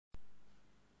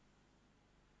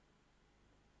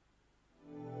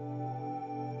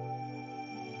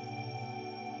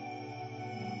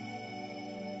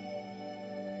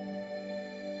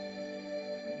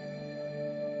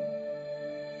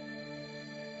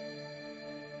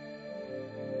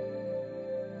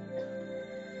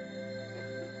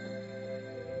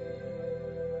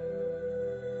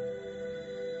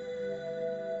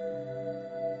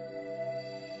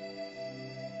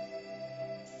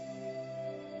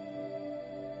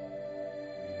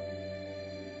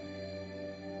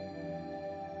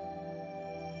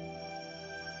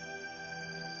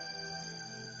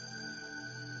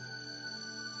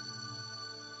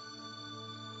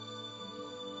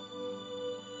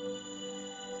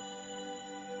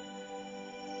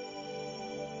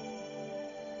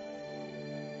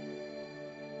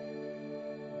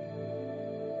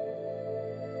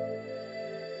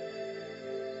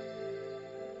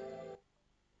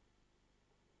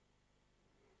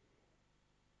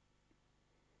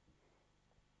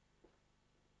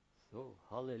So,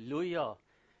 Halleluja.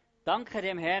 Danke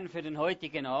dem Herrn für den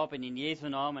heutigen Abend in Jesu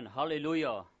Namen.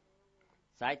 Halleluja.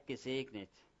 Seid gesegnet.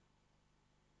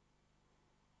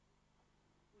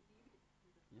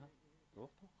 Ja,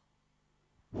 doch,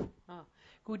 doch.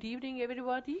 Good evening,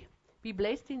 everybody. Be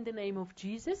blessed in the name of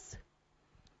Jesus.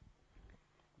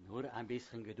 Nur ein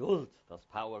bisschen Geduld, das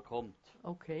Power kommt.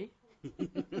 Okay.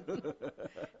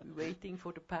 Waiting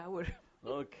for the power.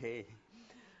 Okay.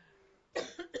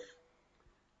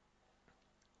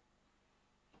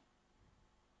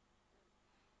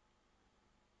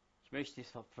 Ich möchte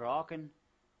es fragen,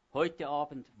 heute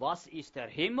Abend, was ist der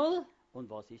Himmel und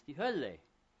was ist die Hölle?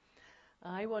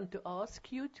 I want to ask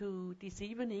you this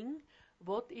evening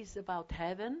what is about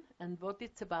heaven and what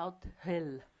is about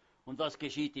hell. Und was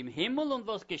geschieht im Himmel und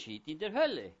was geschieht in der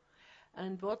Hölle?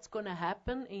 And what's going to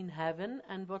happen in heaven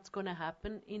and what's going to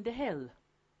happen in the hell.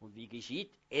 Und wie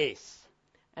geschieht es?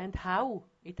 And how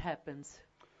it happens.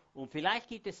 Und vielleicht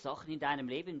gibt es Sachen in deinem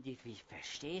Leben, die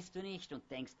verstehst du nicht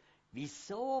und denkst,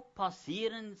 wieso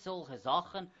passieren solche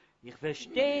Sachen? Ich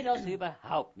verstehe das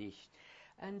überhaupt nicht.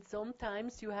 And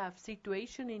sometimes you have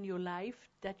situation in your life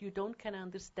that you can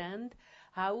understand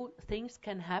how things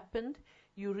can happen.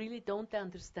 You really don't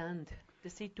understand the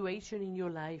situation in your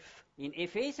life. In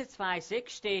Epheser 2,6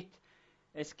 steht,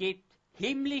 es gibt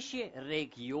himmlische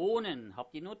Regionen.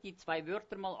 Habt ihr nur die zwei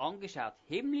Wörter mal angeschaut?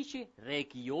 Himmlische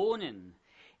Regionen.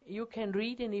 You can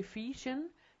read in Ephesians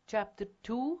chapter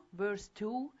 2, verse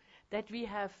 2, that we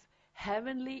have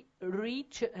heavenly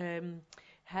realms.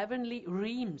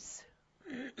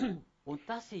 Und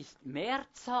das ist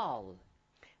Mehrzahl.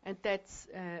 And that's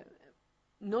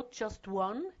not just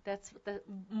one, that's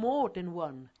more than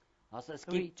one Also es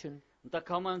gibt, region. und da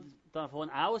kann man davon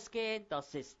ausgehen,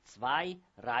 dass es zwei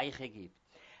Reiche gibt.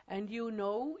 And you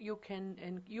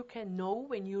can know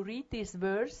when you read this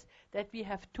verse that we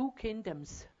have two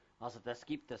kingdoms. Also das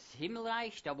gibt das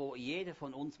Himmelreich, da wo jeder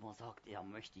von uns mal sagt, ja,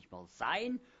 möchte ich mal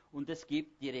sein. Und es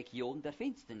gibt die Region der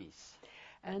Finsternis.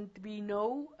 And we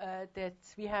know that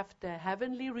we have the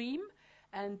heavenly realm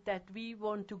and that we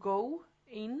want to go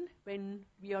in when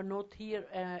we are not here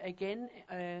again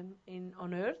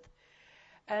on earth.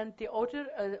 And the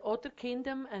other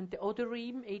kingdom and the other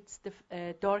realm, it's the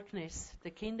darkness,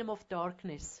 the kingdom of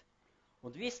darkness.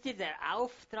 Und wisst ihr, der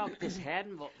Auftrag des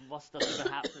Herrn, was das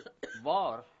überhaupt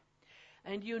war?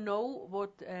 And you know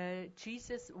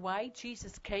why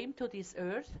Jesus came to this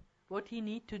earth, what he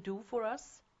need to do for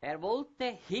us?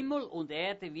 Wollte Himmel und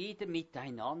Erde wieder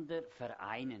miteinander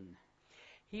vereinen.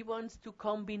 He wants to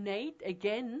combine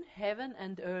again heaven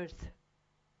and earth.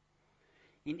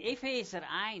 In Epheser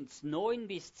 1, 9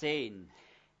 bis 10.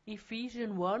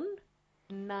 Ephesians 1,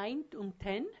 9 und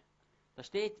 10. Da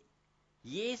steht,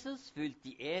 Jesus füllt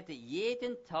die Erde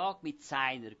jeden Tag mit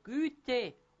seiner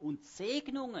Güte und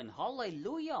Segnungen.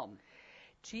 Halleluja.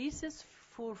 Jesus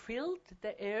fulfilled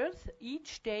the earth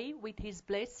each day with his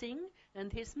blessing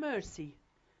and his mercy.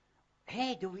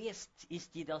 Hey,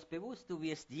 ist dir das bewusst? Du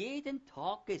wirst jeden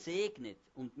Tag gesegnet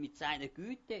und mit seiner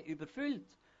Güte überfüllt.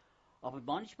 Aber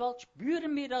manchmal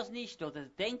spüren wir das nicht oder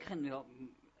denken, ja,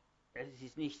 es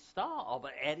ist nichts da,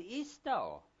 aber er ist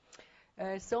da.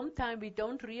 Sometimes we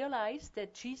don't realize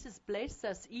that Jesus blesses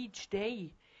us each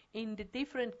day in the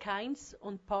different kinds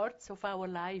and parts of our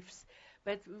lives.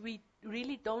 But we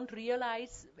really don't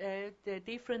realize the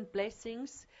different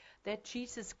blessings that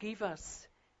Jesus gives us.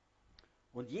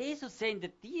 Und Jesus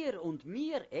sendet dir und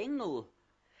mir Engel.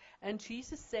 And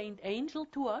Jesus sent angel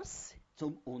to us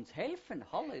zum uns helfen.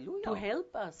 Halleluja. to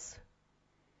help us.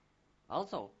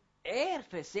 Also, er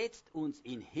versetzt uns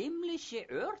in himmlische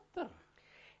Örter.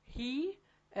 He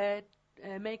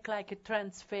make like a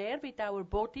transfer with our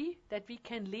body that we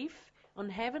can live on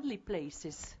heavenly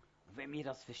places. Wenn wir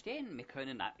das verstehen, wir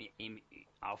können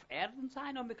auf Erden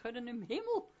sein und wir können im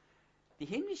Himmel die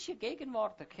himmlische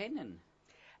Gegenwart erkennen.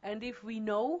 And if we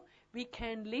know, we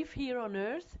can live here on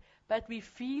earth, but we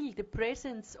feel the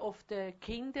presence of the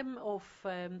kingdom of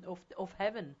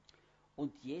heaven.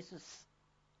 Und Jesus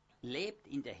lebt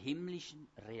in der himmlischen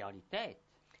Realität.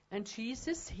 And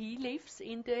Jesus, he lives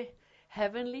in the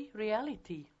heavenly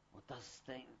reality. Und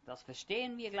das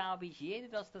verstehen wir, glaube ich, jeder,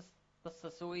 dass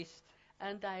das so ist.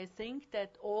 And I think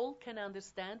that all can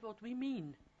understand what we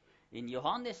mean. In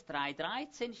Johannes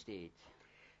 3,13 steht.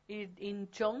 In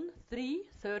John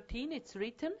 3:13 it's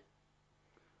written.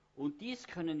 Und dies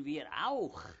können wir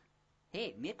auch.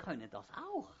 Hey, wir können das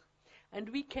auch.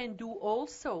 And we can do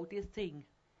also this thing.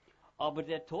 Aber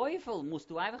der Teufel,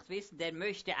 musst du einfach wissen, der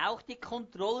möchte auch die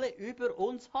Kontrolle über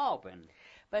uns haben.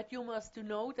 But you must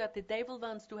know that the devil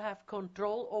wants to have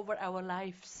control over our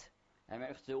lives. Er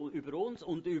möchte über uns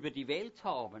und über die Welt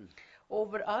haben.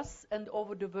 Over us and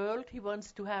over the world, he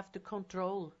wants to have the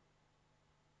control.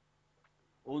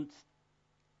 Und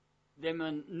wenn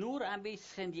man nur ein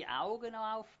bisschen die Augen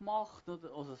aufmacht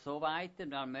oder so weiter,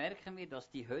 dann merken wir, dass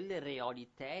die Hölle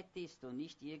Realität ist und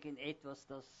nicht irgendetwas,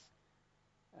 das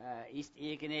ist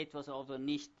irgendetwas oder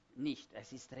nicht.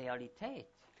 Es ist Realität.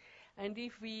 And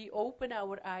if we open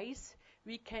our eyes,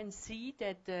 we can see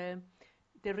that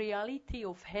the reality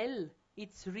of hell,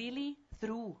 it's really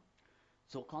true.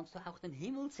 So kannst du auch den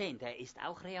Himmel sehen, der ist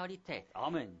auch Realität.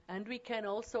 Amen. And we can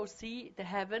also see the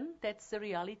heaven, that's the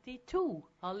reality too.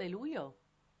 Hallelujah.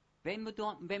 Wenn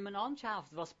man anschaut,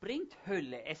 was bringt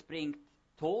Hölle? Es bringt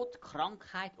Tod,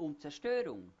 Krankheit und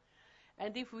Zerstörung.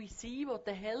 And if we see what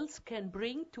the hells can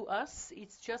bring to us,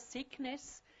 it's just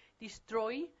sickness,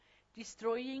 destroying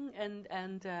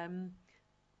and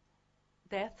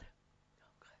death,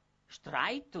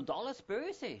 Streit und alles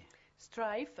Böse.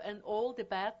 strife and all the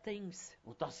bad things.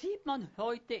 Und das sieht man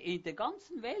heute in der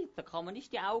ganzen Welt. Da kann man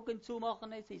nicht die Augen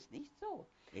zumachen, es ist nicht so.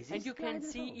 Es And ist you can leider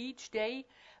see so. each day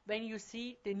when you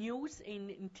see the news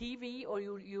in TV or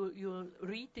you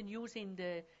read the news in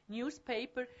the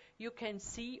newspaper, you can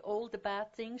see all the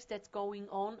bad things that's going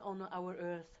on our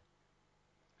earth.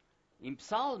 Im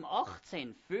Psalm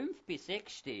 18, 5 bis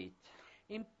 6 steht,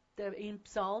 In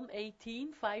Psalm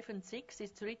 18, 5 and 6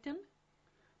 it's written,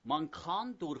 man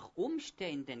kann durch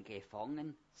Umständen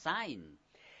gefangen sein.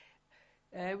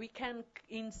 we came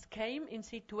in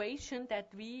situation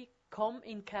that we come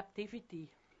in captivity.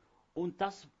 Und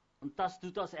dass du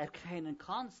das erkennen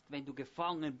kannst, wenn du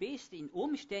gefangen bist in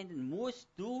Umständen, musst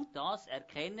du das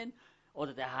erkennen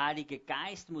oder der Heilige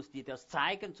Geist muss dir das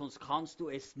zeigen, sonst kannst du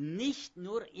es nicht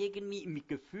nur irgendwie mit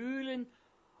Gefühlen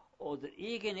oder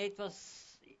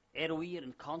irgendetwas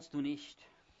eruieren, kannst du nicht.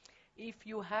 If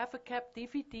you have a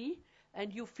captivity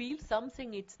and you feel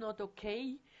something it's not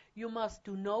okay, you must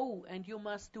to know and you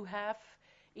must to have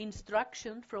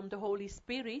instruction from the Holy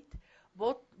Spirit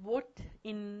what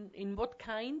in what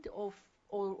kind of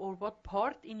or what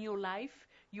part in your life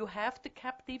you have the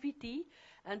captivity,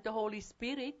 and the Holy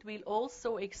Spirit will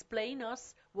also explain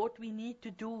us what we need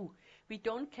to do. We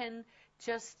don't can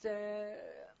just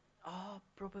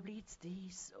probably it's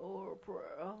this or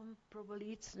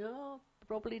probably it's no,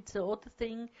 probably it's the other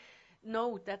thing.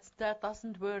 No, that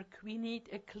doesn't work. We need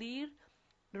a clear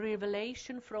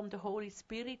revelation from the Holy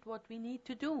Spirit what we need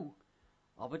to do.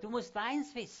 Aber du musst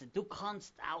eins wissen, du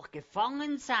kannst auch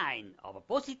gefangen sein, aber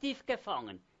positiv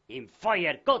gefangen, im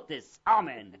Feuer Gottes.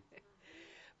 Amen.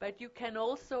 But you can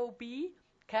also be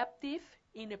captive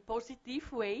in a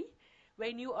positive way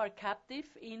when you are captive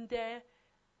in the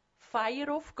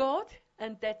fire of God,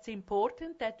 and that's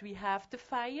important that we have the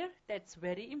fire, that's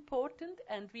very important,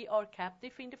 and we are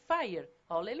captive in the fire.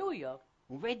 Hallelujah.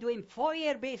 Und wenn du im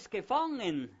Feuer bist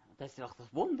gefangen, das ist doch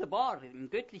das wunderbar, im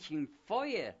göttlichen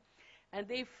Feuer, And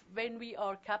when we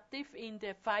are captive in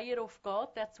the fire of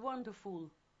God, that's wonderful.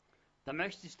 dann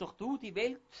möchtest doch du die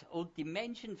Welt und die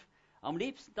Menschen am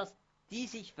liebsten, dass die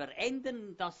sich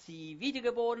verändern, dass sie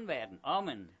wiedergeboren werden.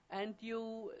 Amen. And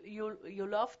you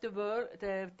love the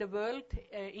world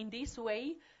in this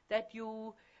way that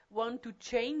you want to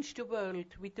change the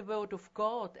world with the word of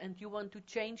God, and you want to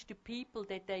change the people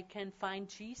that they can find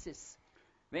Jesus.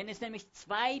 Wenn es nämlich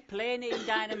zwei Pläne in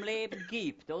deinem Leben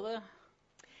gibt, oder?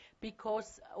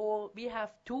 Because we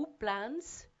have two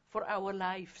plans for our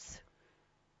lives.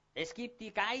 Es gibt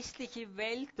die geistliche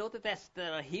Welt, oder? Das ist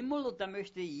der Himmel, und da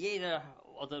möchte jeder,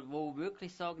 oder wo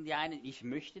wirklich sagen die einen, ich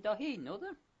möchte dahin,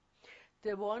 oder?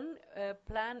 The one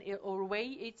plan or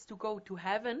way is to go to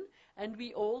heaven, and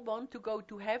we all want to go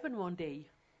to heaven one day.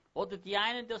 Oder die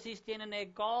einen, das ist ihnen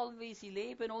egal, wie sie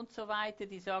leben und so weiter,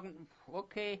 die sagen,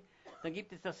 okay, dann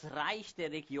gibt es das Reich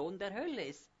der Region der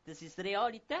Hölle. Das ist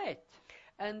Realität.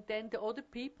 And then the other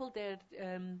people that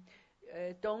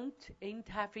don't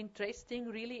have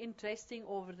really interesting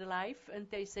over the life, and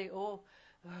they say,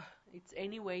 it's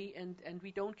anyway, and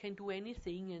we don't can do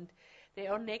anything, and they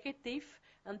are negative,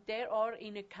 and they are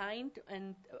in a kind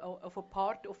of a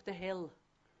part of the hell.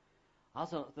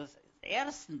 Also,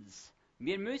 erstens,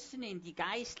 wir müssen in die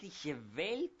geistliche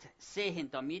Welt sehen,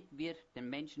 damit wir den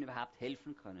Menschen überhaupt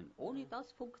helfen können. Ohne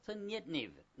das funktioniert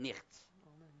nichts.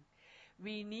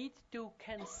 We need to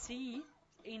can see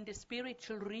in the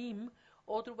spiritual realm,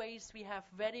 otherwise we have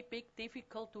very big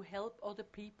difficult to help other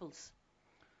peoples.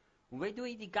 Und wenn du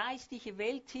in die geistliche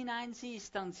Welt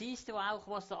hineinsiehst, dann siehst du auch,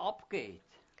 was da abgeht.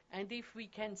 And if we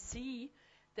can see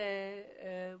the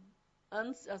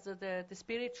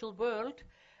spiritual world,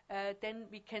 then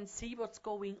we can see what's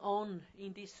going on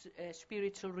in this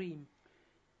spiritual realm.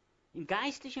 Im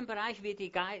geistlichen Bereich wird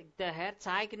der Herr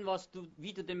zeigen,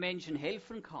 wie du den Menschen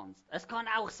helfen kannst. Es kann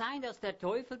auch sein, dass der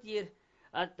Teufel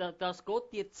dass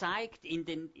Gott dir zeigt in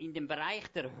dem Bereich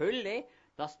der Hölle,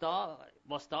 was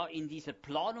da in dieser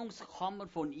Planungskammer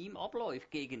von ihm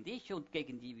abläuft gegen dich und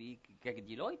gegen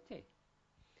die Leute.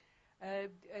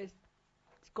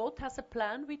 God has a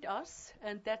plan with us,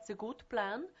 and that's a good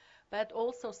plan. But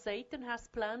also Satan has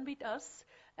plan with us,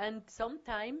 and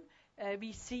sometimes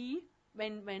we see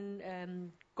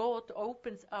when God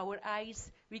opens our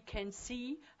eyes, we can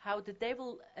see how the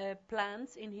devil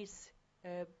plans in his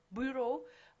bureau,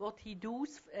 what he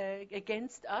does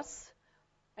against us,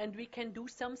 and we can do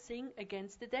something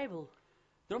against the devil.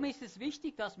 Darum ist es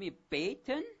wichtig, dass wir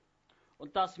beten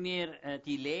und dass wir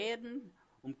die Lehren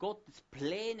um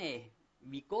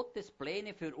wie Gottes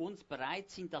Pläne für uns bereit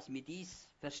sind, dass wir dies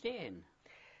verstehen.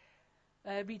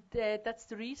 That's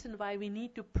the reason why we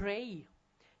need to pray.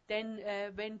 Then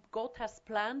when God has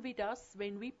planned with us,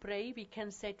 when we pray, we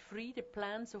can set free the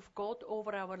plans of God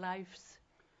over our lives.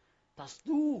 Dass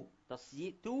du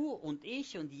und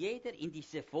ich und jeder in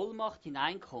diese Vollmacht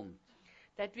hineinkommt.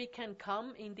 That we can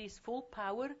come in this full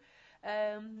power,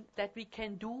 that we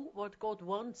can do what God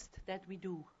wants that we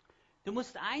do. Du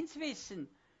musst eins wissen,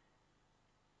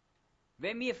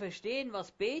 wenn wir verstehen,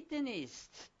 was Beten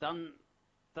ist, dann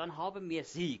haben wir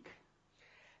Sieg.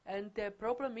 And the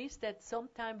problem is that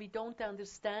sometimes we don't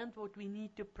understand what we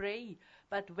need to pray.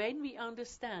 But when we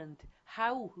understand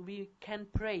how we can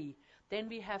pray, then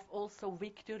we have also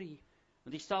victory.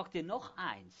 Und ich sage dir noch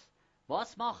eins.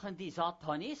 Was machen die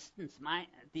Satanisten?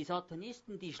 Die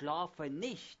Satanisten, die schlafen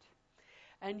nicht.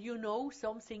 And you know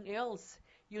something else.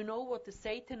 You know what the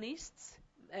Satanists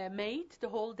made the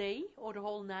whole day or the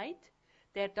whole night?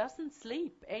 They doesn't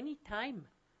sleep any time.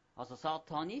 Also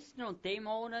Satanisten und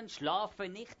Dämonen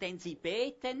schlafen nicht, denn sie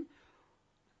beten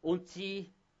und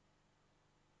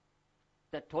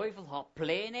der Teufel hat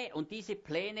Pläne und diese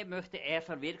Pläne möchte er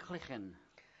verwirklichen.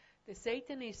 The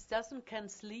Satanist can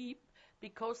sleep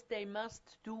because they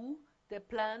must do the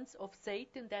plans of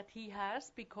Satan that he has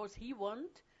because he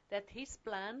wants that his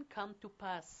plan come to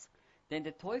pass. Denn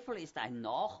der Teufel ist ein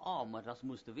Nachahmer, das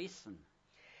musst du wissen.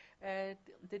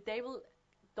 The devil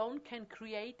can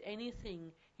create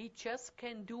anything. He just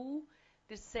can do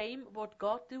the same what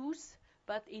God does,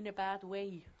 but in a bad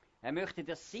way. Er möchte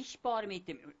das Sichtbare mit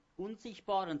dem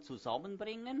Unsichtbaren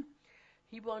zusammenbringen.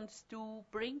 He wants to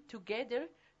bring together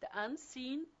the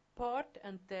unseen part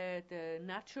and the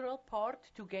natural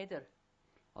part together.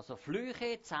 Also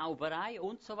Flüche, Zauberei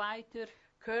und so weiter.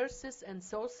 Curses and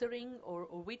sorcering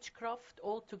or witchcraft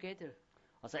all together.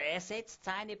 Also er setzt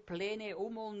seine Pläne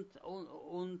um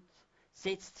und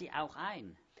setzt sie auch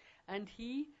ein. And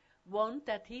he wants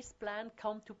that his plan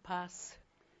come to pass.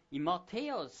 In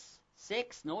Matthäus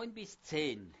 6, 9 bis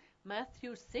 10.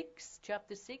 Matthew 6,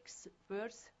 chapter 6,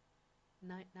 verse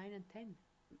 9 and 10.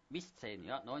 Bis 10,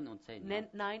 ja, 9 und 10.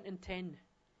 9 and 10.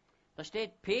 Da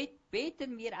steht,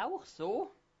 beten wir auch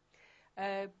so?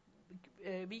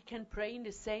 We can pray in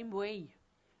the same way.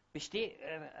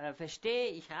 Verstehe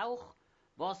ich auch,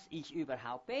 was ich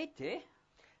überhaupt bete?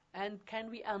 And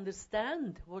can we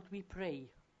understand what we pray?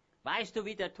 Weißt du,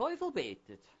 wie der Teufel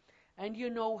betet? And you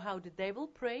know how the devil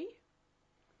pray?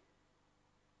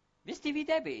 Wisst ihr, wie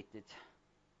der betet?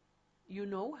 You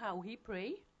know how he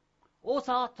pray? O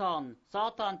Satan,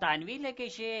 Satan, dein Wille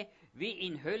geschehe, wie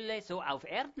in Hölle, so auf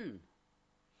Erden.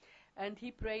 And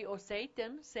he pray, O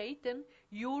Satan, Satan,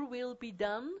 your will be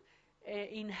done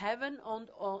in heaven and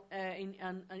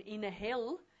in a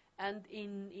hell and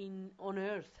on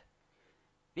earth.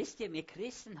 Wisst ihr, wir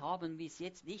Christen haben bis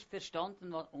jetzt nicht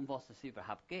verstanden, um was es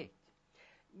überhaupt geht.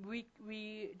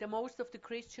 The most of the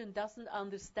Christian doesn't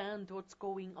understand what's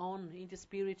going on in the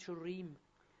spiritual realm.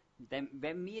 Denn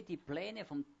wenn wir die Pläne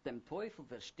von dem Teufel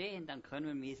verstehen, dann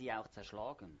können wir sie auch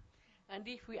zerschlagen. And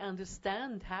if we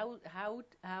understand how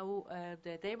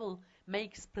the devil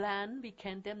makes plan, we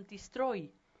can them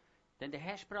destroy. Denn der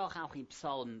Herr sprach auch in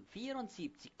Psalm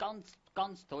 74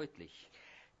 ganz deutlich.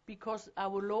 Because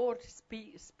our Lord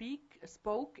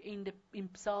spoke in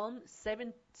Psalm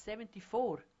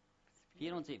 74.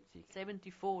 74,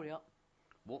 ja.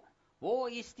 Wo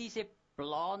ist diese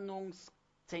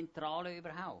Planungszentrale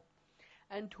überhaupt?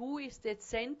 And who is the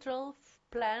central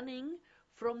planning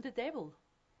from the devil?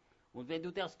 Und wenn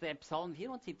du der Psalm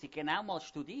 74 genau mal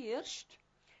studierst,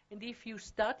 and if you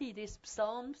study this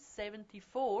Psalm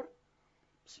 74,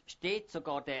 steht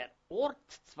sogar der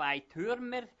Ort 2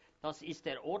 Türmer, das ist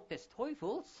der Ort des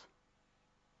Teufels.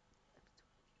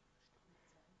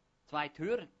 2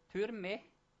 Türme.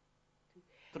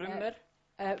 Trümmer.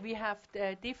 We have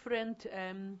different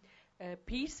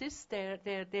pieces. They're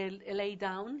laid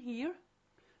down here.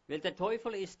 Weil der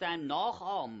Teufel ist ein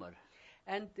Nachahmer.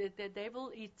 And the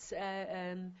devil is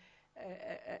a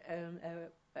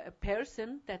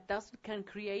person that can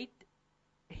create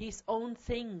his own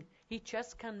thing. He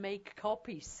just can make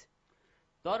copies.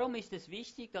 Darum ist es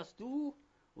wichtig, dass du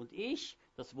und ich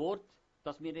das Wort,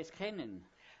 dass wir es kennen.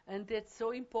 And it's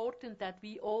so important that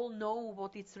we all know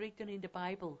what is written in the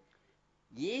Bible.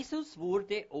 Jesus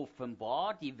wurde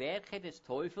offenbar, die Werke des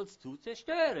Teufels zu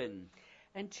zerstören.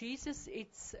 And Jesus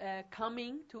is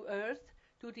coming to earth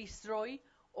to destroy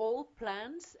all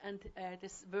plans and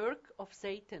this work of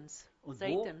Satan.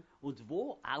 Und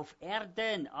wo? Auf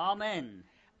Erden. Amen.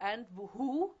 And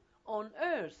who? On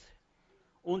earth.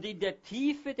 Und in der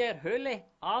Tiefe der Hölle.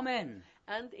 Amen.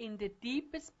 And in the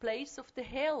deepest place of the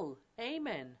hell.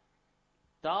 Amen.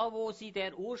 Da, wo sie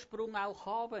der Ursprung auch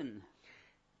haben.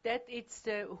 That it's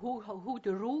who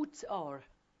the roots are.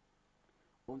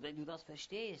 Und wenn du das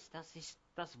verstehst, das ist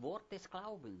das Wort des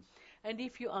Glaubens. And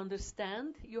if you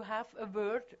understand, you have a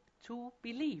word to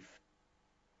believe.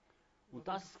 Und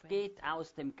das geht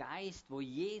aus dem Geist, wo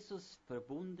Jesus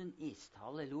verbunden ist.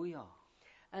 Halleluja.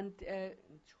 And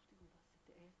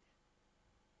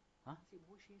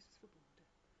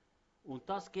Und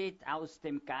das geht aus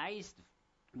dem Geist,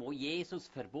 wo Jesus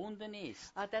verbunden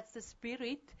ist. that's the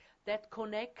spirit that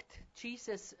connect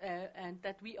Jesus and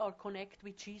that we are connect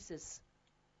with Jesus.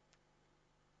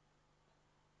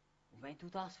 Und wenn du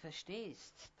das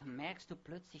verstehst, dann merkst du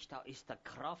plötzlich, da ist da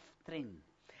Kraft drin.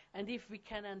 And if we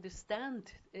can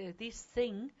understand this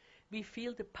thing, we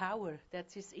feel the power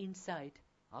that is inside.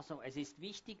 Also es ist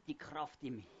wichtig, die Kraft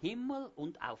im Himmel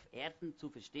und auf Erden zu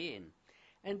verstehen.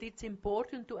 And it's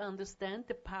important to understand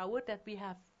the power that we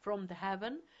have from the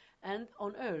heaven and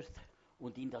on earth.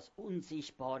 Und in das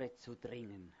Unsichtbare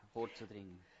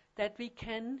vorzudringen. That we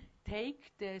can take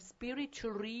the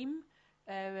spiritual realm,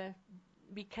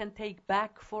 we can take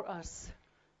back for us.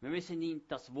 Wir müssen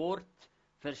das Wort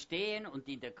verstehen und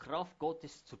in der Kraft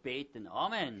Gottes zu beten.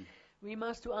 Amen. We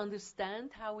must to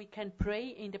understand how we can pray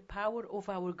in the power of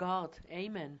our God.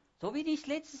 Amen. So wie ich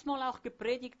letztes Mal auch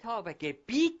gepredigt habe,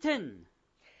 gebieten.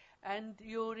 And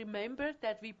you remember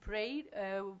that we prayed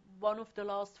one of the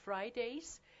last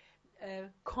Fridays,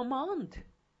 command.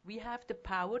 We have the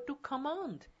power to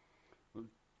command.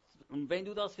 Und wenn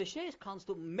du das verstehst, kannst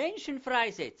du Menschen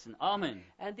freisetzen. Amen.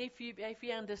 And if you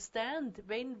understand,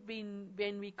 when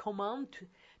we command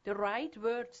the right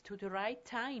words to the right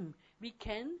time, we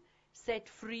can set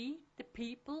free the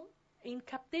people in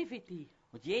captivity.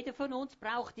 Und jeder von uns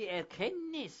braucht die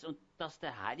Erkenntnis und dass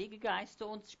der Heilige Geist zu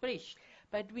uns spricht.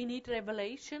 But we need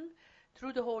revelation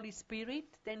through the Holy Spirit,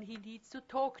 then He needs to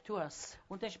talk to us.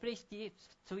 Und er spricht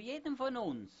zu jedem von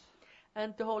uns.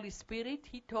 And the Holy Spirit,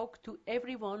 He talks to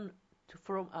everyone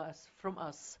from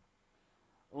us.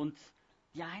 Und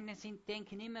die einen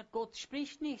denken immer, Gott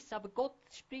spricht nichts, aber Gott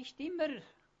spricht immer.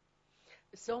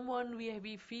 Someone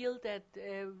we feel that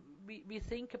we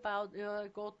think about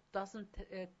God doesn't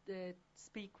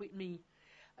speak with me,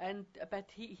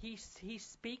 but he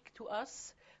speak to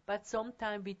us, but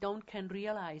sometimes we don't can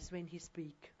realize when He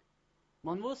speak.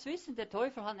 Man muss wissen, der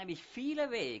Teufel hat nämlich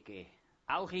viele Wege,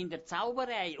 auch in der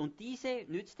Zauberei, und diese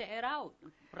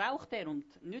braucht er und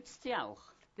nützt sie auch.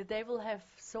 The devil have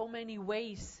so many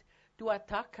ways to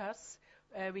attack us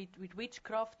with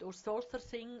witchcraft or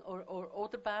sorcery or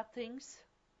other bad things.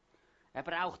 Er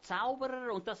braucht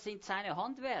Zauberer und das sind seine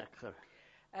Handwerker.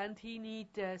 And he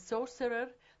need sorcerer,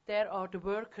 there are the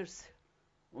workers.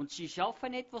 Und sie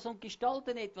schaffen etwas und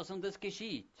gestalten etwas und es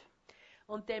geschieht.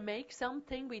 And they make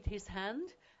something with his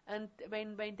hand, and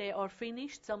when they are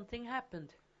finished, something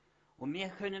happened. Und wir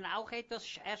können auch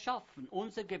etwas erschaffen.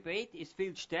 Unser Gebet ist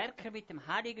viel stärker mit dem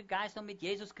Heiligen Geist und mit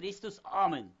Jesus Christus.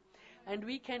 Amen. And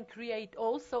we can create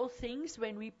also things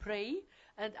when we pray,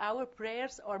 and our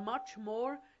prayers are much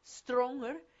more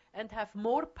stronger and have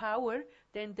more power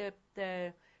than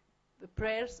the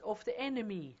prayers of the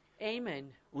enemy.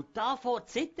 Amen. Und davor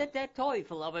zittert der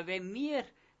Teufel, aber wenn wir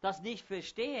das nicht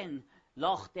verstehen,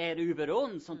 lacht er über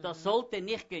uns und das sollte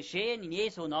nicht geschehen in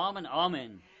Jesu Namen.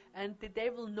 Amen. And the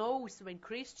devil knows when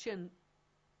Christians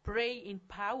pray in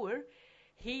power,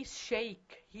 he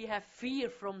shake. He have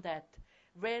fear from that.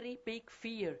 Very big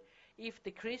fear. If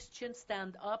the Christians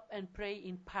stand up and pray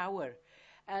in power.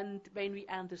 And when we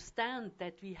understand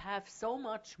that we have so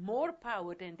much more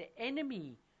power than the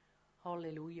enemy,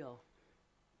 Halleluja.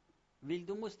 Weil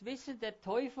du musst wissen, der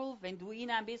Teufel, wenn du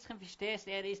ihn ein bisschen verstehst,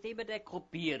 er ist immer der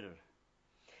Kopierer.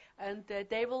 And the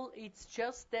devil, it's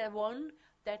just the one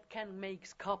that can make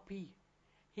copy.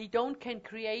 He don't can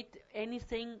create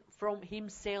anything from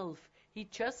himself. He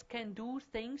just can do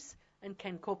things and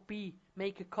can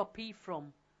make a copy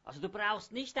from. Also du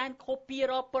brauchst nicht ein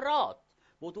Kopierapparat,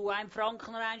 wo du einen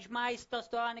Franken reinschmeißt, dass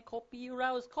da eine Kopie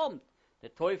rauskommt.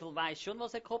 Der Teufel weiß schon,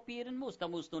 was er kopieren muss. Da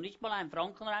musst du nicht mal einen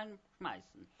Franken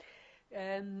reinschmeißen.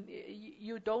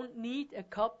 You don't need a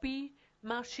copy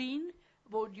machine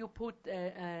where you put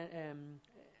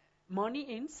money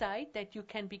inside that you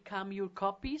can become your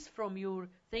copies from your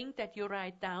thing that you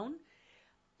write down.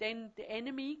 Then the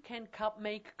enemy can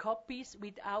make copies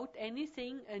without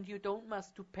anything and you don't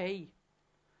must to pay.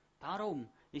 Darum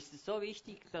ist es so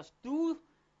wichtig, dass du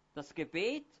das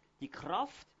Gebet, die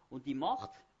Kraft und die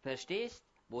Macht verstehst,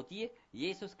 wo dir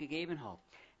Jesus gegeben hat.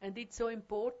 And it's so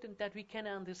important that we can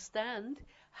understand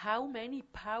how many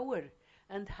power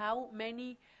and how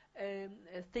many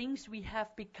things we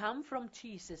have become from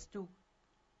Jesus to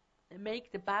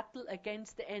make the battle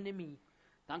against the enemy.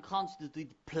 Dann kannst du die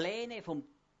Pläne vom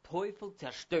Teufel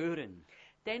zerstören.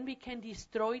 Then we can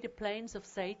destroy the plans of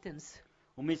Satan's.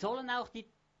 Und wir sollen auch die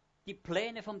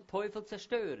Pläne vom Teufel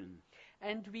zerstören.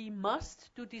 And we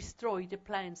must to destroy the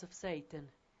plans of Satan.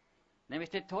 Nämlich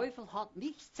der Teufel hat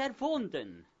nichts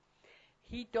erfunden.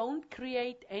 He don't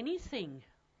create anything.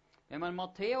 Wenn man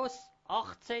Matthäus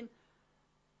 18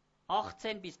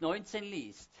 bis 19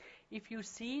 liest. If you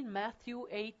see in Matthew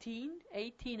 18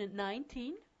 and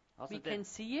 19, Also we can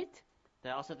see it.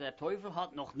 Also der Teufel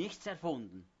hat noch nichts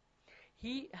erfunden.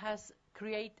 He has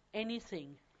created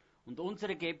anything. Und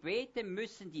unsere Gebete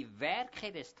müssen die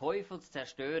Werke des Teufels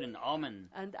zerstören. Amen.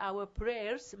 And our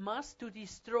prayers must to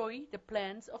destroy the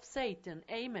plans of Satan.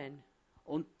 Amen.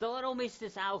 Und darum ist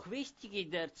es auch wichtig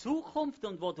in der Zukunft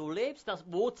und wo du lebst,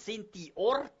 wo sind die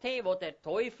Orte, wo der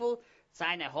Teufel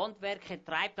seine Handwerke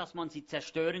treibt, dass man sie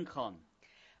zerstören kann.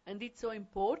 And it's so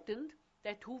important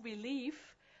that who we live,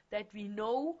 that we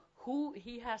know who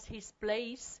he has his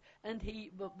place and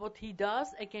what he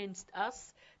does against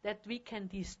us, that we can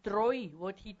destroy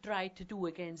what he tried to do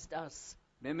against us.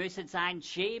 Wir müssen sein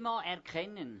Schema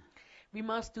erkennen. We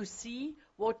must to see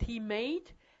what he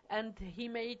made, and he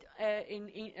made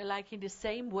in the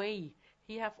same way.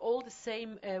 He have all the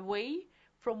same way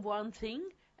from one thing,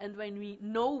 and when we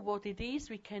know what it is,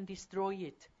 we can destroy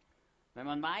it. Wenn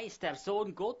man weiß, der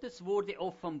Sohn Gottes wurde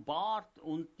offenbart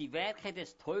und die Werke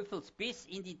des Teufels bis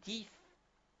in die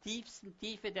tiefsten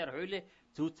Tiefe der Hölle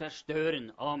zu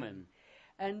zerstören. Amen.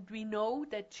 And we know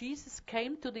that Jesus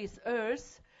came to this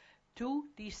earth to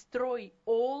destroy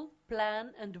all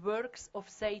plan and works of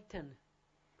Satan.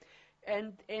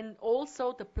 And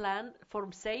also the plan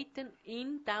from Satan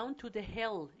down to the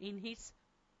hell in his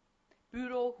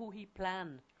bureau who he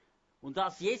planned. Und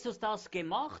als Jesus das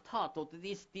gemacht hat oder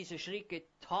diese Schritt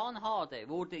getan hatte,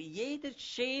 wurde jedes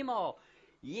Schema,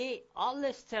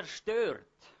 alles zerstört.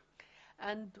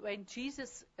 And when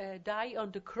Jesus died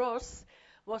on the cross,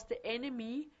 was the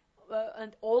enemy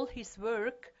and all his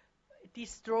work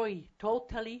destroyed,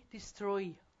 totally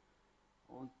destroyed.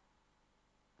 Und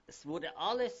es wurde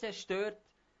alles zerstört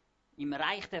im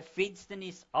Reich der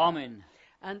Finsternis. Amen.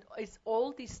 And it's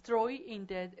all destroyed in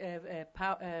the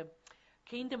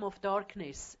kingdom of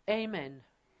darkness. Amen.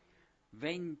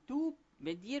 Wenn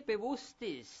dir bewusst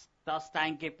ist, dass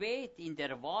dein Gebet in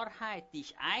der Wahrheit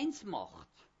dich eins macht,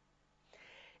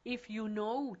 if you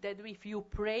know that if you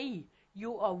pray,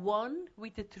 you are one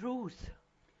with the truth,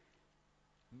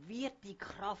 wird die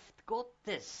Kraft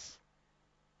Gottes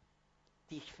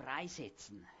dich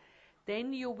freisetzen.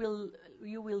 then you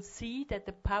will see that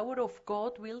the power of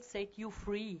God will set you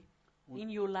free in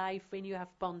your life when you have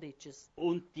bondages.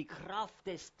 Und die Kraft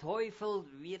des Teufels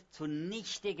wird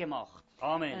zunichte gemacht.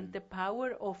 Amen. And the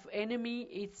power of enemy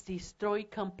is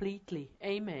destroyed completely.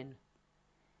 Amen.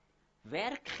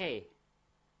 Werke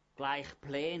gleich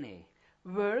Pläne.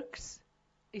 Works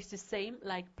is the same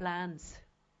like plans.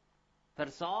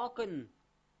 Versagen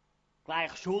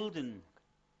gleich Schulden.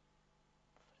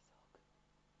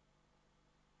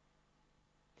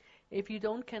 If you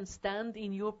don't can stand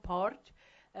in your part,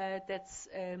 that's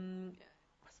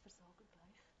what's Versagen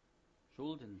gleich?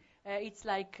 Schulden. It's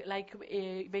like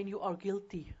when you are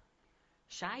guilty.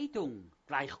 Scheidung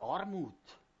gleich Armut.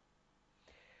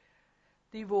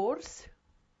 Divorce,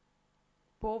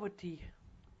 poverty,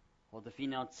 Oder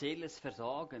finanzielles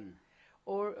Versagen.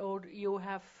 or you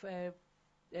have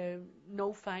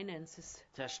no finances.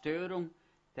 Zerstörung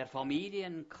der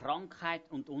Familien, Krankheit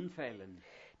und Unfällen.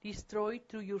 Destroyed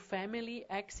through your family,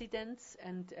 accidents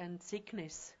and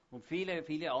sickness, Und viele,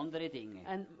 viele andere Dinge.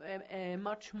 and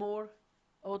much more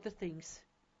other things.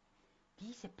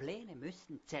 Diese Pläne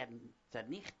müssen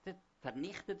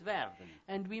vernichtet werden.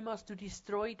 And we must to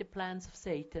destroy the plans of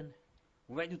Satan.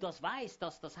 Und wenn du das weißt,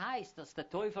 dass das heißt, dass der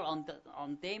Teufel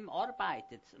an dem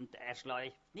arbeitet und er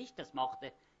schläft nicht, das macht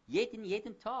er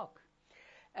jeden Tag.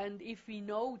 And if we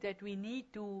know that we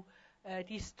need to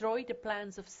destroy the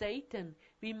plans of Satan,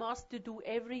 we must do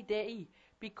every day,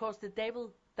 because the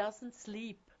devil doesn't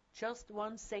sleep just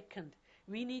 1 second.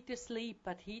 We need to sleep,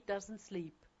 but he doesn't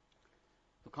sleep.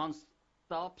 Du kannst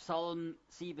da Psalm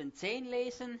 7,10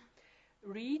 lesen.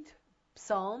 Read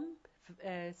Psalm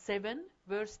 7,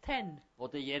 verse 10.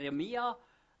 Oder Jeremia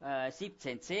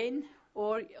 17,10.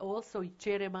 Or also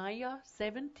Jeremiah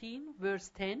 17, verse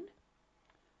 10.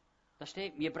 Da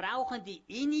steht, wir brauchen die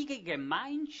innige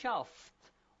Gemeinschaft,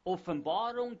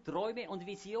 Offenbarung, Träume und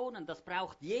Visionen. Das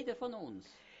braucht jeder von uns.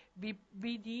 We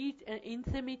need an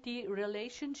intimate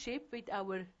relationship with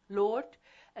our Lord,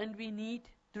 and we need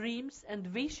dreams and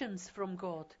visions from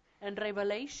God, and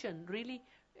revelation, really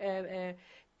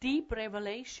deep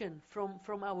revelation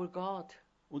from our God.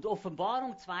 Und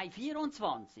Offenbarung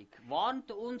 2,24 warnt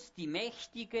uns, die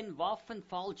mächtigen Waffen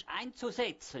falsch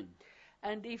einzusetzen.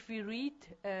 And if we read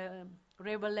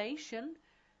Revelation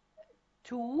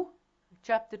 2,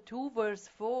 chapter 2, verse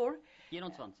 4,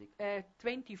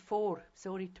 24,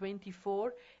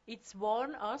 it's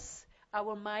warn us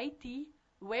our mighty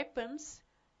weapons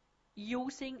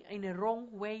using in a wrong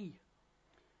way.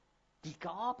 Die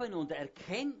Gaben und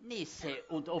Erkenntnisse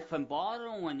und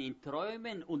Offenbarungen in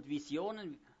Träumen und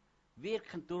Visionen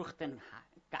wirken durch den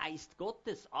Geist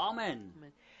Gottes. Amen.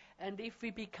 Amen. And if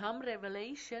we become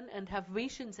revelation and have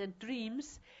visions and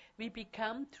dreams, we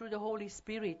become through the Holy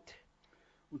Spirit.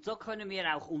 Und so können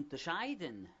wir auch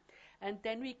unterscheiden. And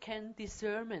then we can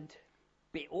discernment.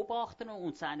 Beobachten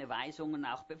und seine Weisungen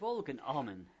auch befolgen.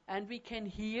 Amen. And we can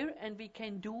hear and we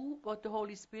can do what the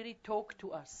Holy Spirit talk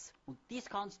to us. Und dies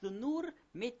kannst du nur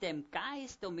mit dem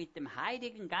Geist und mit dem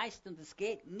Heiligen Geist, und es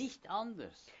geht nicht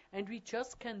anders. And we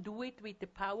just can do it with the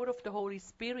power of the Holy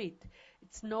Spirit.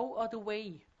 It's no other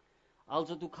way.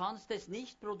 Also du kannst es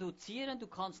nicht produzieren, du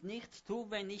kannst nichts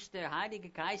tun, wenn nicht der Heilige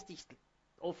Geist dich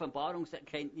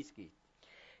Offenbarungserkenntnis gibt.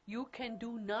 You can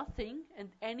do nothing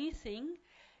and anything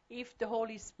if the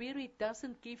Holy Spirit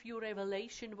doesn't give you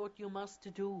revelation what you must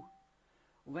do.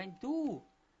 Und wenn du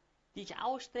dich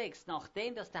ausstreckst,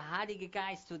 nachdem dass der Heilige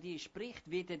Geist zu dir spricht,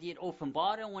 wird er dir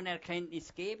Offenbarung und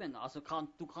Erkenntnis geben. Also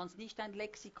du kannst nicht ein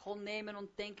Lexikon nehmen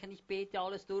und denken, ich bete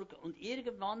alles durch und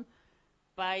irgendwann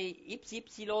bei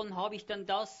XY habe ich dann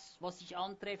das, was ich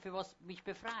antreffe, was mich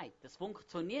befreit. Das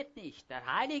funktioniert nicht. Der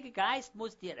Heilige Geist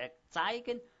muss dir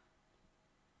zeigen,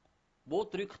 wo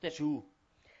drückt der Schuh.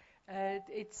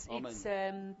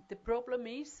 The problem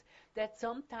is that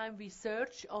sometimes we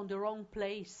search on the wrong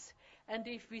place, and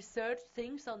if we search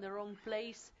things on the wrong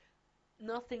place,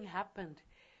 nothing happened.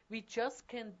 We just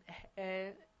can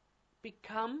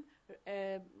become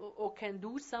or can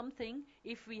do something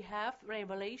if we have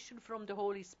revelation from the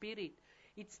Holy Spirit.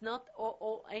 It's not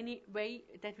any way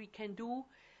that we can do,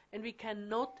 and we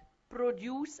cannot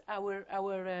produce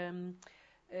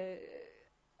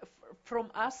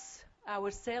from us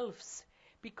ourselves,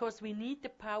 because we need the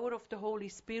power of the Holy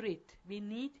Spirit. We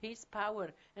need His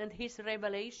power and His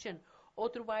revelation.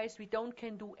 Otherwise we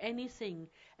can do anything,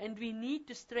 and we need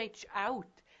to stretch out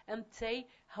and say,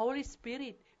 Holy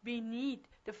Spirit, we need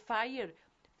the fire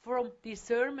from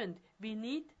discernment. We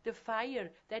need the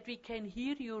fire that we can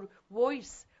hear your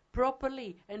voice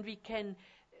properly, and we can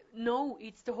know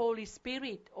it's the Holy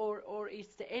Spirit or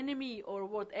it's the enemy or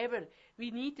whatever. We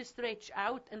need to stretch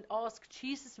out and ask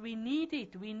Jesus, we need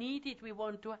it, we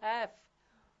want to have.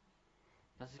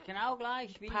 Das ist genau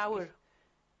gleich wie Power.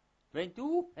 Wenn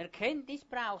du Erkenntnis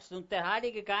brauchst und der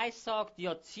Heilige Geist sagt,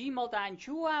 ja, zieh mal deinen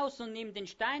Schuh aus und nimm den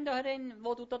Stein darin,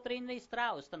 wo du da drin bist,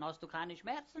 raus, dann hast du keine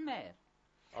Schmerzen mehr.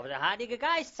 Aber der Heilige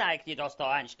Geist zeigt dir, dass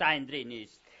da ein Stein drin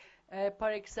ist.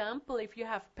 For example, if you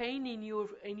have pain in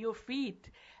your feet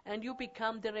and you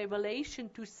become the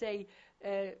revelation to say,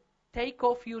 take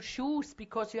off your shoes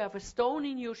because you have a stone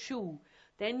in your shoe,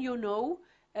 then you know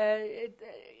the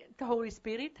Holy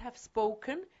Spirit have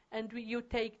spoken, and you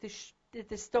take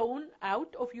the stone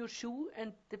out of your shoe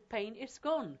and the pain is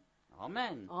gone.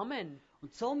 Amen. Amen.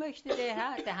 Und so möchte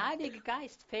der Heilige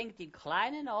Geist fängt im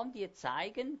Kleinen an, dir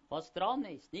zeigen, was dran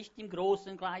ist. Nicht im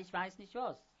Großen gleich, ich weiß nicht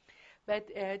was. But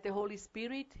the Holy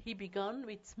Spirit, He began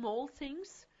with small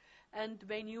things, and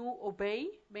when you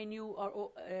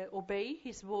obey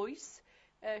His voice,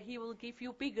 He will give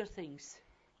you bigger things.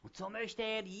 Und so möchte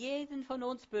er jeden von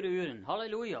uns berühren.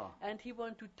 Halleluja. And He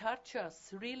want to touch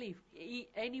us, really,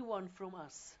 anyone from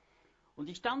us. Und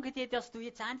ich danke dir, dass du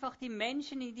jetzt einfach die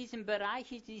Menschen in diesem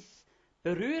Bereich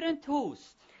berühren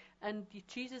tust. And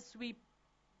Jesus, we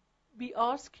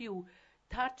ask you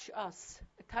touch us,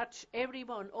 touch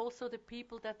everyone, also the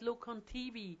people that look on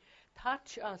TV,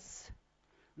 touch us.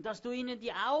 Und dass du ihnen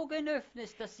die Augen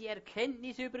öffnest, dass sie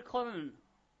Erkenntnis überkommen.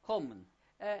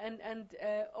 And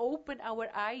open our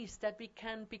eyes that we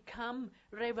can become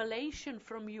revelation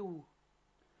from you.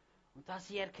 Und dass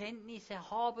sie Erkenntnisse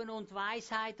haben und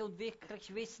Weisheit und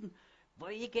wirklich wissen,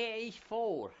 wie gehe ich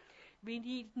vor. We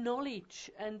need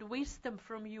knowledge and wisdom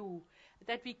from you,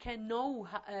 that we can know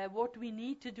what we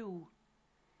need to do.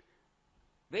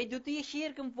 Wenn du dich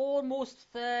irgendwo musst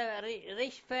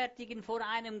rechtfertigen vor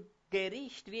einem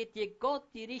Gericht, wird dir Gott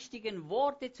die richtigen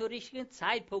Worte zur richtigen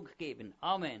Zeitpunkt geben.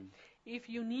 Amen. If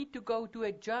you need to go to a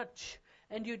judge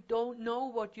and you don't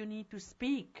know what you need to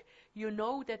speak, you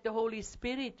know that the Holy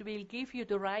Spirit will give you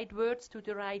the right words to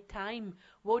the right time,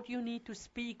 what you need to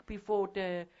speak before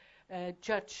the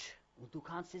judge. Und du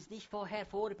kannst es nicht vorher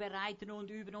vorbereiten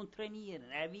und üben und trainieren.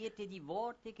 Er wird dir die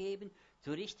Worte geben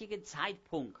zur richtigen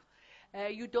Zeitpunkt.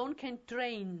 You don't can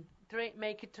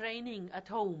make a training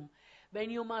at home. When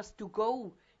you must to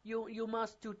go, you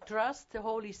must to trust the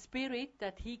Holy Spirit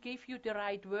that He give you the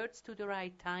right words to the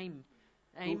right time.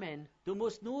 Amen. Du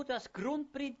musst nur das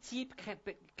Grundprinzip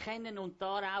kennen und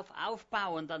darauf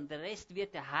aufbauen, dann der Rest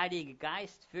wird der Heilige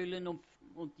Geist füllen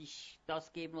und dich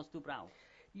das geben, was du brauchst.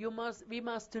 We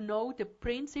must to know the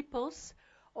principles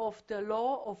of the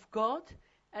law of God,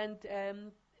 and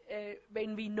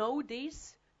when we know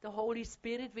this, the Holy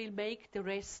Spirit will make the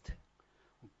rest.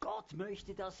 Und Gott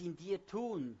möchte das in dir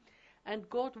tun. And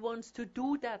God wants to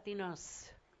do that in us.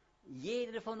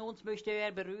 Jeder von uns möchte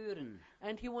er berühren.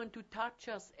 And He wants to touch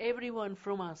us, everyone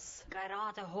from us.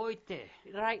 Gerade heute.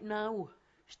 Right now.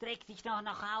 Streck dich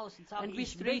nach aus und sag, And we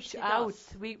ich stretch möchte out.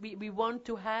 das. We want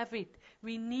to have it.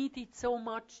 We need it so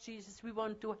much, Jesus. We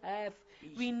want to have.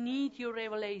 We need your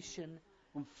revelation.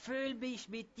 Und füll mich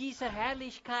mit dieser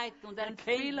Herrlichkeit und And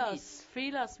Erkenntnis.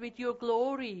 fill us with your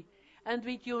glory and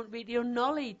with your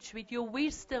knowledge, with your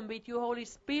wisdom, with your Holy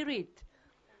Spirit.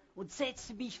 Und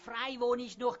setze mich frei, wo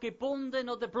ich noch gebunden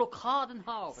oder Blockaden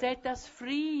habe. Set us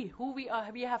free, who we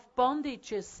are. We have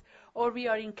bondages or we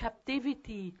are in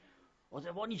captivity.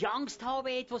 Oder wo ich Angst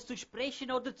habe, etwas zu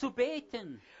sprechen oder zu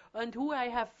beten. And who I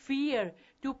have fear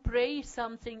to pray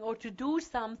something or to do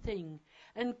something.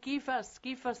 And give us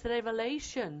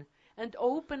revelation and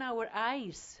open our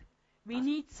eyes. We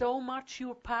need so much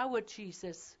your power,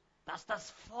 Jesus. Dass das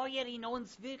Feuer in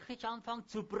uns wirklich anfängt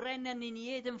zu brennen, in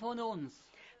jedem von uns.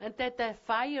 And that the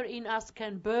fire in us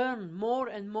can burn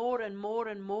more and more and more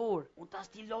and more. Und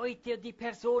dass die Leute und die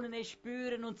Personen es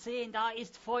spüren und sehen, da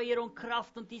ist Feuer und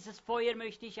Kraft und dieses Feuer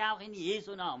möchte ich auch in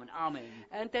Jesu Namen. Amen.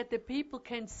 And that the people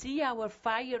can see our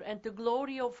fire and the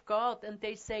glory of God, and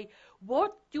they say,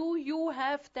 what do you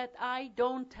have that I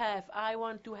don't have? I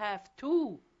want to have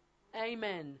too.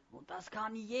 Amen. Und das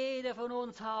kann jeder von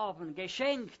uns haben,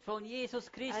 geschenkt von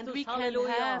Jesus Christus. And we can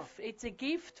Halleluja. have, it's a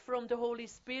gift from the Holy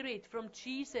Spirit, from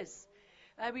Jesus.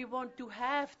 We want to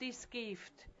have this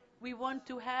gift. We want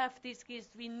to have this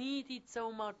gift. We need it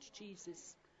so much,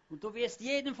 Jesus. Und du wirst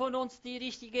jedem von uns die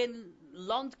richtigen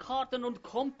Landkarten und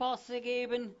Kompasse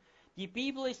geben. Die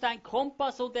Bibel ist ein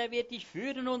Kompass und er wird dich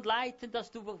führen und leiten,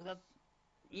 dass du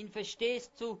ihn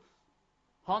verstehst zu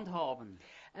handhaben.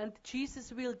 And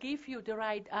Jesus will give you the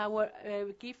right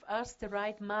give us the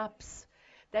right maps,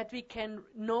 that we can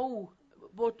know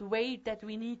what way that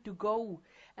we need to go,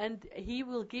 and He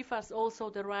will give us also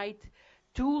the right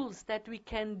tools that we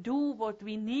can do what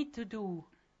we need to do.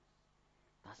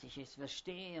 Dass ich es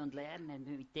verstehe und lerne,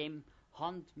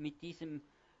 mit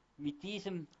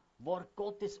diesem Wort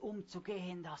Gottes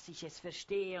umzugehen, dass ich es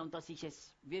verstehe und dass ich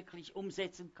es wirklich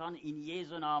umsetzen kann in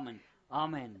Jesu Namen.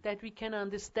 Amen. That we can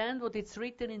understand what it's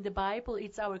written in the Bible.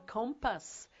 It's our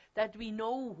compass, that we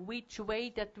know which way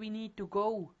that we need to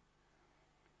go.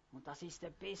 Und das ist der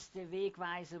beste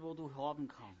Wegweiser, wo du haben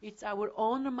kannst. It's our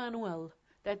honor manual,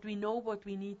 that we know what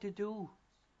we need to do.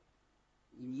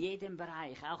 In jedem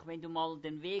Bereich, auch wenn du mal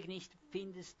den Weg nicht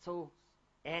findest, so,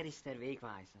 er ist der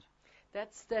Wegweiser.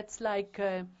 That's like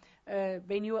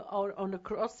when you are on a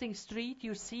crossing street,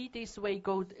 you see this way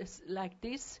go like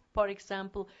this. For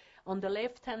example, on the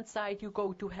left-hand side you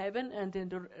go to heaven, and on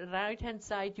the right-hand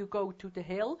side you go to the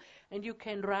hell. And you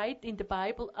can write in the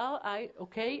Bible,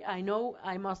 I know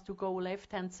I must to go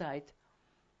left-hand side.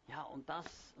 Ja, und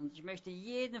ich möchte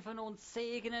jeden von uns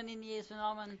segnen in Jesu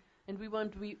Namen. And we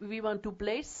want to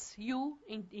bless you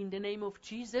in the name of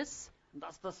Jesus. Und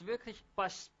dass das wirklich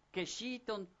geschieht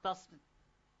und dass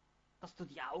du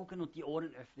die Augen und die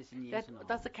Ohren öffnest in Jesu Namen.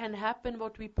 That can happen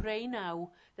what we pray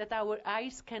now, that our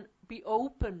eyes can be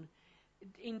open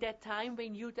in that time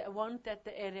when you want that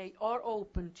they are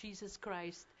open, Jesus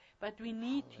Christ, But we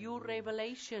need your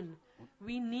revelation.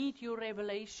 We need your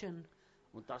revelation.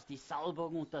 Und dass die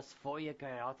Salbung und das Feuer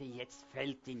gerade jetzt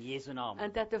fällt in Jesu Namen.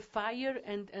 And that the fire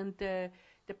and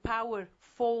the power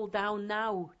fall down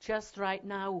now, just right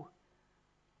now.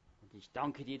 Und ich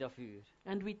danke dir dafür.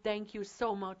 And we thank you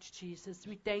so much, Jesus.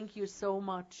 We thank you so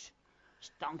much.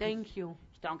 Ich danke, Thank you.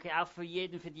 ich danke auch für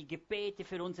jeden, für die Gebete,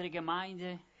 für unsere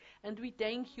Gemeinde. And we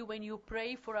thank you when you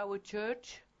pray for our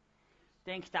church.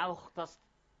 Denkt auch, dass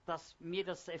wir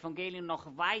das Evangelium noch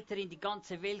weiter in die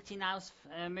ganze Welt hinaus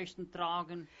möchten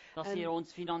tragen, dass ihr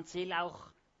uns finanziell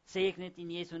auch segnet in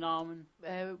Jesu Namen.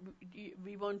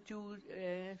 We want to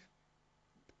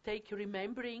take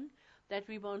remembering that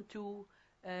we want to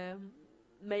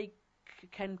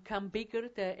can come bigger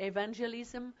the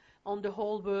evangelism on the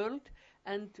whole world,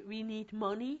 and we need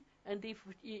money. And if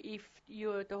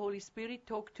the Holy Spirit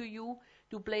talk to you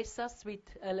to bless us with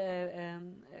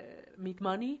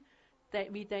money,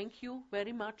 we thank you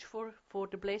very much for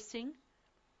the blessing.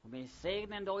 Und wir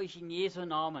segnen euch in Jesu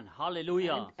Namen.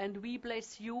 Halleluja. And we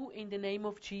bless you in the name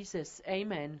of Jesus.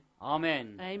 Amen.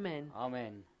 Amen. Amen.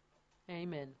 Amen.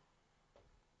 Amen.